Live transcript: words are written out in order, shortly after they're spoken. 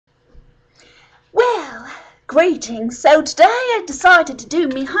Greetings. So today I decided to do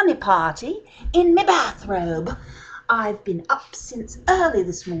me honey party in my bathrobe. I've been up since early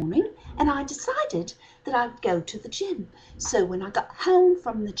this morning and I decided that I'd go to the gym. So when I got home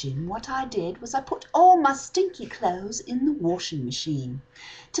from the gym, what I did was I put all my stinky clothes in the washing machine.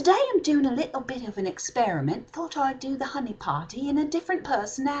 Today I'm doing a little bit of an experiment. Thought I'd do the honey party in a different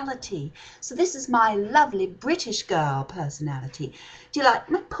personality. So this is my lovely British girl personality. Do you like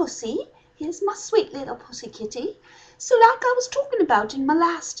my pussy? Here's my sweet little pussy kitty. So like I was talking about in my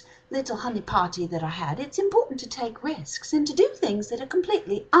last little honey party that I had, it's important to take risks and to do things that are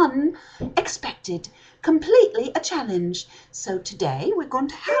completely unexpected, completely a challenge. So today we're going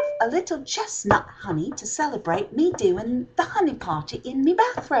to have a little chestnut honey to celebrate me doing the honey party in me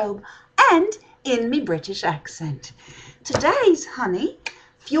bathrobe and in me British accent. Today's honey,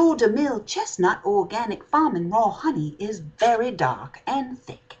 Fiordor Mill Chestnut Organic Farm and Raw Honey, is very dark and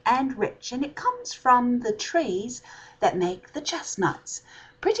thick and rich, and it comes from the trees that make the chestnuts.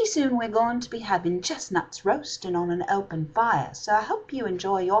 Pretty soon we're going to be having chestnuts roasting on an open fire, so I hope you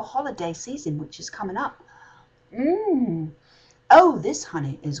enjoy your holiday season, which is coming up. Oh, this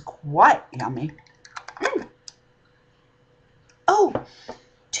honey is quite yummy. Oh,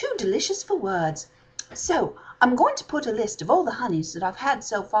 too delicious for words. So I'm going to put a list of all the honeys that I've had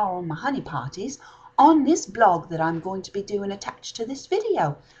so far on my honey parties on this blog that I'm going to be doing attached to this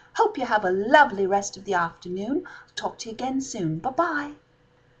video. Hope you have a lovely rest of the afternoon. I'll talk to you again soon. Bye-bye.